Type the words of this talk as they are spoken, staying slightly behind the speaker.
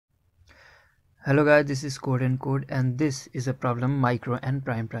Hello guys, this is CodeNCode and this is a problem micro and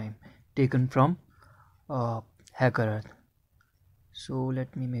prime taken from HackerEarth. So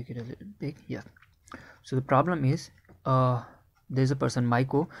let me make it a little big. Yeah. So the problem is there's a person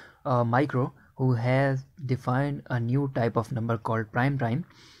micro who has defined a new type of number called prime,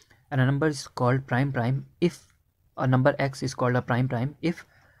 and a number is called prime if a number x is called a prime if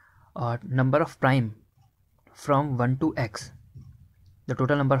number of prime from 1 to x, the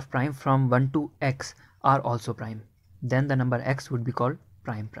total number of prime from 1 to x are also prime, then the number x would be called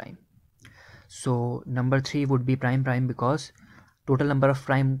prime. So number 3 would be prime because total number of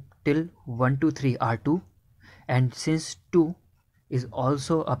prime till 1 to 3 are 2, and since 2 is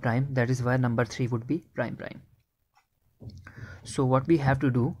also a prime, that is why number 3 would be prime. So what we have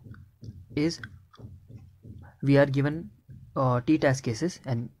to do is we are given t test cases,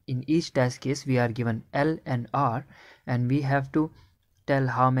 and in each test case we are given L and R, and we have to tell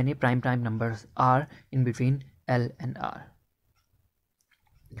how many prime numbers are in between L and R.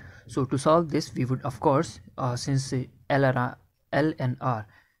 So to solve this, we would of course since L and R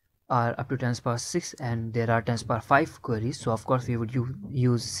are up to 10 to the power 6 and there are 10 to the power 5 queries, so of course we would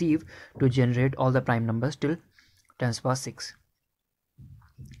use Sieve to generate all the prime numbers till 10 to the power 6,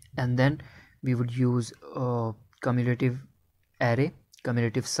 and then we would use cumulative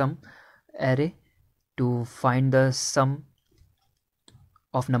sum array to find the sum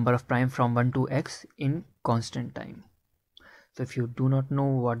of number of prime from 1 to x in constant time. So if you do not know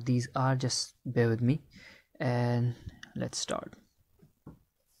what these are, just bear with me and let's start.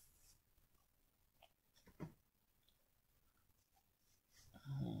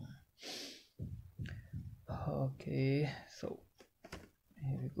 Okay, so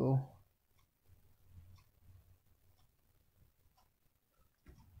here we go.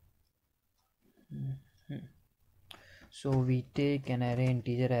 So we take an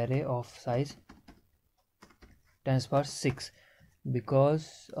integer array of size 10 to the power 6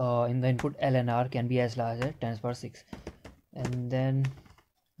 because in the input L and R can be as large as 10 to the power 6, and then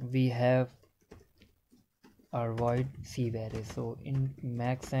we have our void Sieve array. So in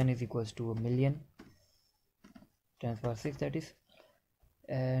max n is equals to 1,000,000 10 to the power 6, that is,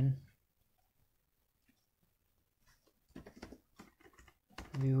 and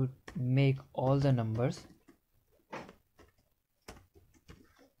we would make all the numbers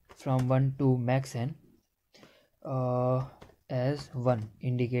from 1 to max n as 1,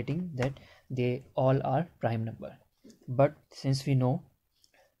 indicating that they all are prime number. But since we know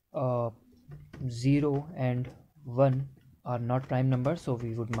 0 and 1 are not prime numbers, so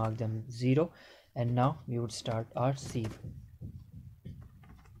we would mark them 0, and now we would start our Sieve.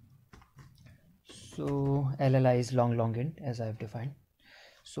 So LLI is long int as I have defined.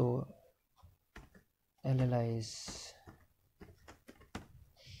 So LLI is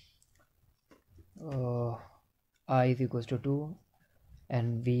I is equals to 2,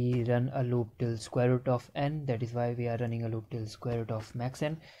 and we run a loop till square root of n, that is why we are running a loop till square root of max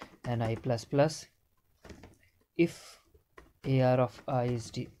n, and I plus plus if AR of I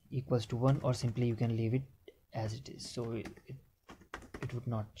is equals to 1, or simply you can leave it as it is, so it would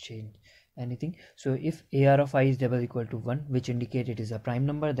not change anything. So if AR of I is double equal to 1, which indicate it is a prime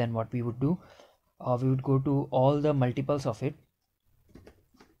number, then what we would do, we would go to all the multiples of it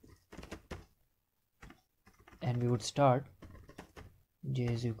and we would start j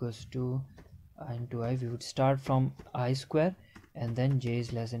is equals to I into I. We would start from I square, and then j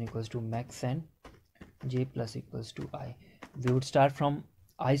is less than equals to max n, j plus equals to I. We would start from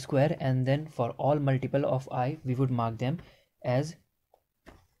I square, and then for all multiple of I we would mark them as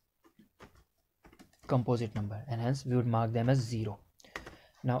composite number, and hence we would mark them as 0.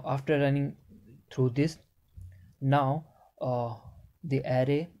 Now after running through this, now the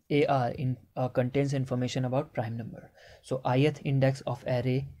array AR contains information about prime number. So ith index of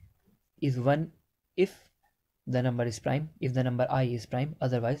array is 1 if the number is prime, if the number I is prime,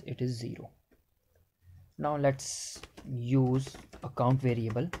 otherwise it is 0. Now let's use a count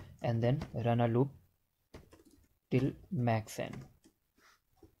variable and then run a loop till max n.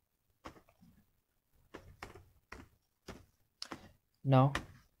 Now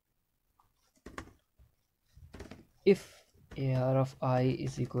if AR of I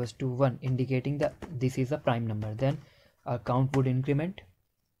is equals to 1, indicating that this is a prime number, then our count would increment.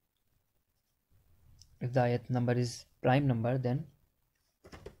 If the ith number is prime number, then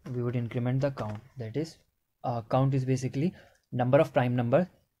we would increment the count, that is count is basically number of prime number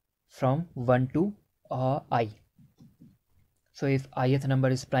from 1 to I. So if ith number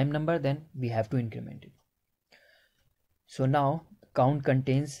is prime number, then we have to increment it. So now count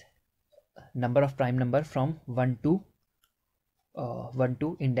contains number of prime number from 1 to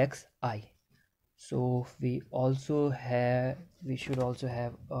index I. So we should also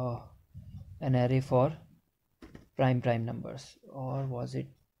have an array for prime numbers, or was it?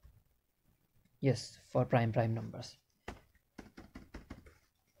 Yes, for prime numbers.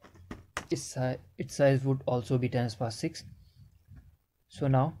 Its size would also be 10 to the power 6. So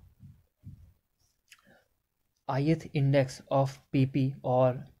now ith index of pp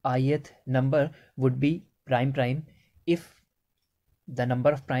or ith number would be prime if the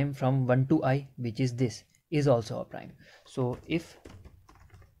number of prime from 1 to I, which is this, is also a prime. So if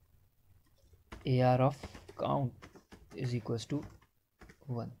AR of count is equals to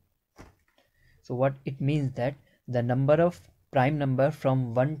 1, so what it means that the number of prime number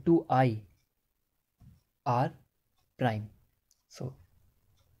from 1 to I are prime. So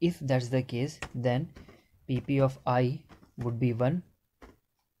if that's the case, then pp of I would be 1,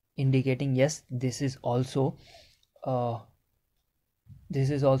 indicating yes, this is also a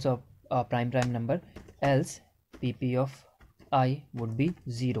prime number, else pp of I would be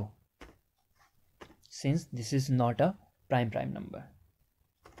 0, since this is not a prime number.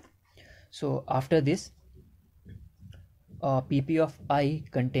 So after this, pp of I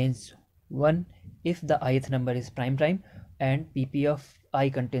contains 1 if the ith number is prime, and pp of I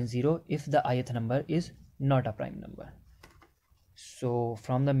contains 0 if the ith number is not a prime number. So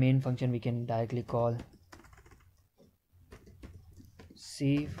from the main function we can directly call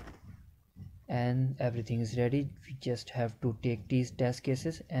Sieve, and everything is ready. We just have to take these test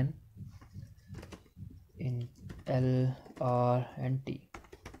cases and in L, R and T.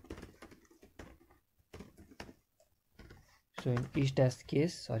 So in each test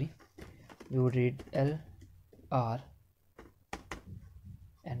case, we would read L, R,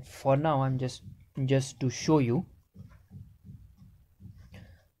 and for now I'm just to show you,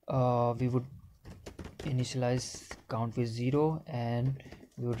 we would initialize count with 0 and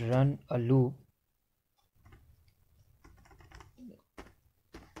we would run a loop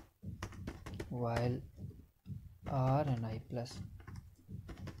while R and I plus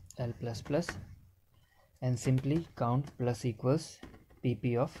L plus plus, and simply count plus equals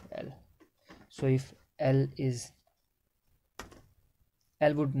pp of L. So if L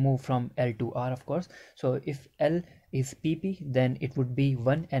would move from L to R, of course. So if L is pp, then it would be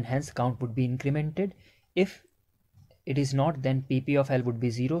 1 and hence count would be incremented. If it is not, then pp of L would be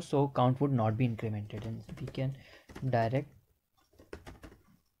 0, so count would not be incremented, and we can direct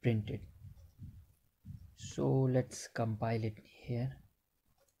print it. So let's compile it here.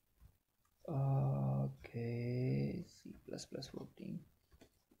 Okay, C++14.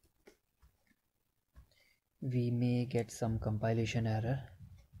 We may get some compilation error,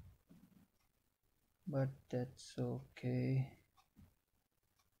 but that's okay.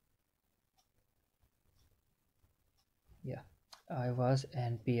 Yeah, I was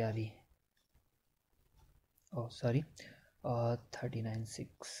NPRE. Oh, sorry, 39.6.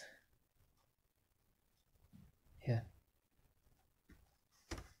 Here,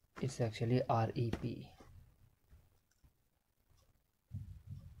 it's actually REP.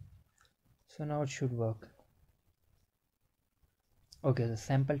 So now it should work. Okay, the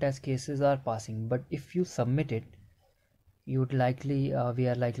sample test cases are passing, but if you submit it, we are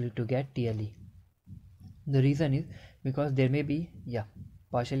likely to get TLE. The reason is because there may be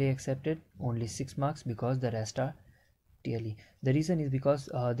partially accepted, only 6 marks, because the rest are TLE. The reason is because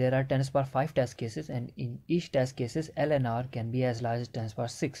there are 10 to the power 5 test cases, and in each test cases L and R can be as large as 10 to the power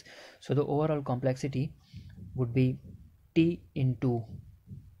 6. So the overall complexity would be T into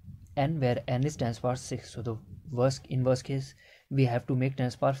N, where N is 10 to the power 6. So the worst case we have to make 10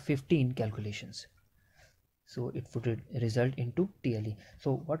 to the power 15 calculations. So it would result into TLE.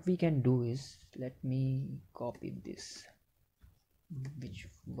 So what we can do is, let me copy this, which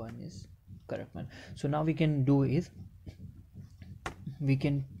one is correct one. So now we can do is, we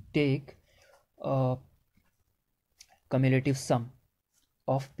can take a cumulative sum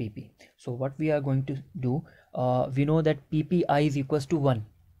of pp. So what we are going to do, we know that ppi is equals to 1,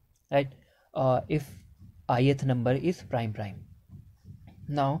 right? If ith number is prime.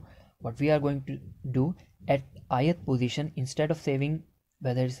 Now what we are going to do, at ith position, instead of saving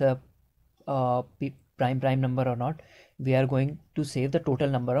whether it's a prime number or not, we are going to save the total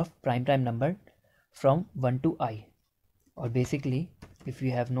number of prime number from 1 to I. Or basically, if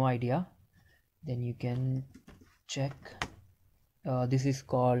you have no idea, then you can check. This is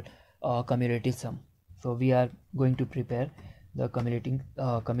called cumulative sum. So we are going to prepare the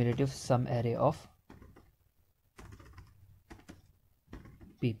cumulative sum array of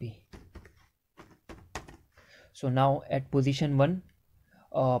pp. So now at position 1,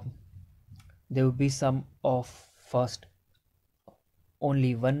 there will be sum of first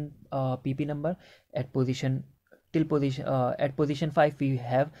only one pp number. At position at position 5 we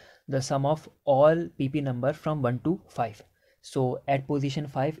have the sum of all pp number from 1 to 5. So at position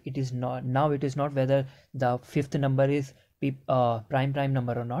 5 it is not, now it is not whether the fifth number is prime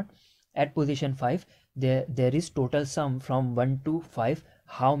number or not. At position 5 there is total sum from 1 to 5,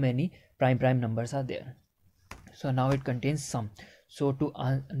 how many prime numbers are there. So now it contains sum. So to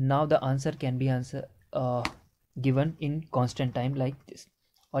now the answer can be given in constant time like this.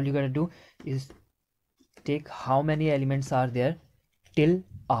 All you gotta do is take how many elements are there till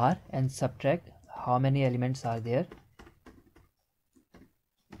r and subtract how many elements are there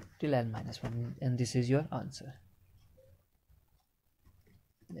till n-1, and this is your answer.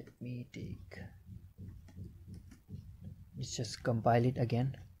 Let me take, let's just compile it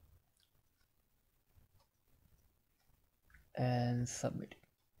again and submit it.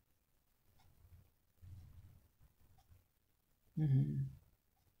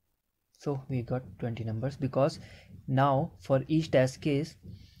 So we got 20 numbers, because now for each test case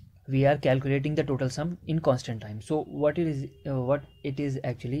we are calculating the total sum in constant time. So what it is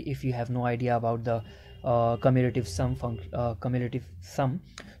actually, if you have no idea about the cumulative sum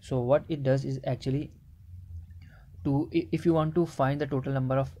so what it does is actually, if you want to find the total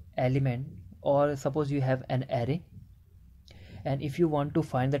number of element, or suppose you have an array and if you want to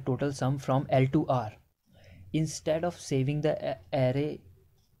find the total sum from L to R, instead of saving the array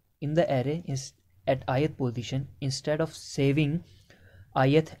in the array is at ith position, instead of saving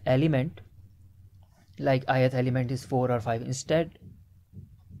ith element, like ith element is 4 or 5, instead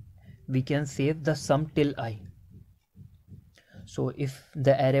we can save the sum till I. So if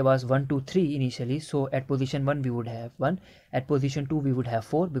the array was 1 2 3 initially, so at position 1 we would have 1, at position 2 we would have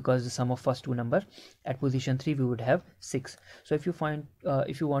 4 because the sum of first two number, at position 3 we would have 6. So if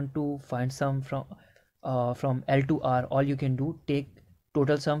you want to find sum from L to R, all you can do, take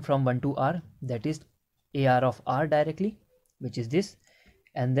total sum from 1 to R, that is AR of R directly, which is this,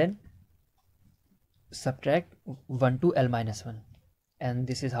 and then subtract 1 to L-1, and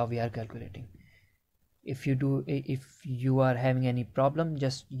this is how we are calculating. If you are having any problem,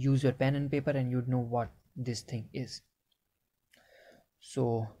 just use your pen and paper and you'd know what this thing is.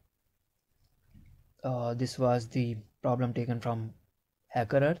 So this was the problem taken from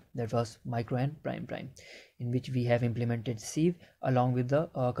HackerEarth, that was micro and prime, in which we have implemented Sieve along with the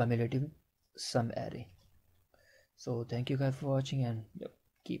cumulative sum array. So thank you guys for watching, and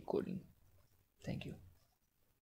keep coding. Thank you.